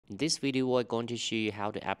In this video, we're going to show you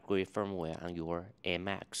how to upgrade firmware on your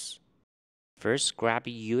NMAxe. First, grab a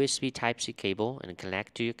USB Type-C cable and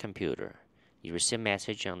connect to your computer. You receive a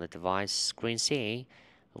message on the device screen saying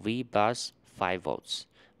V-bus 5 volts,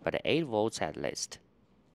 but 8 volts at least.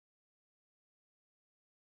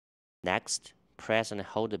 Next, press and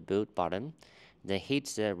hold the boot button, then hit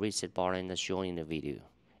the reset button as shown in the video,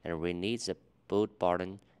 and release the boot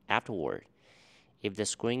button afterward. If the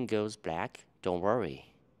screen goes black, don't worry.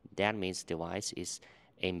 That means the device is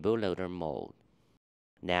in bootloader mode.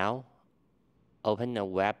 Now, open a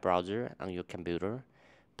web browser on your computer.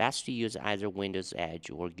 Best to use either Windows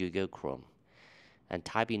Edge or Google Chrome, and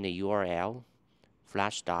type in the URL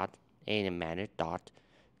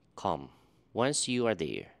flash.nmaxe.com. Once you are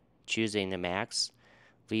there, choose NMAxe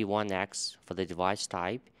V1X for the device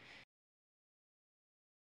type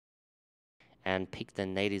and pick the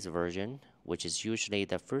latest version, which is usually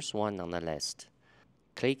the first one on the list.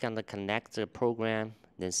 Click on the Connect the program,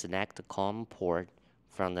 then select the COM port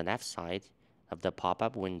from the left side of the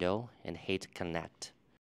pop-up window and hit Connect.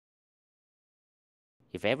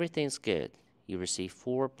 If everything's good, you will see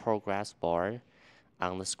 4 progress bars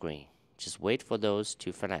on the screen. Just wait for those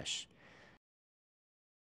to flash.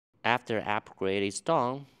 After upgrade is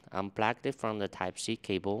done, unplug it from the Type-C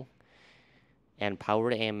cable and power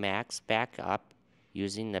the NMAxe back up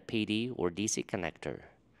using a PD or DC connector.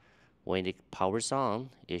 When it powers on,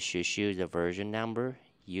 it should show the version number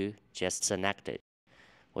you just selected,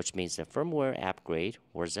 which means the firmware upgrade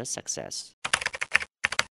was a success.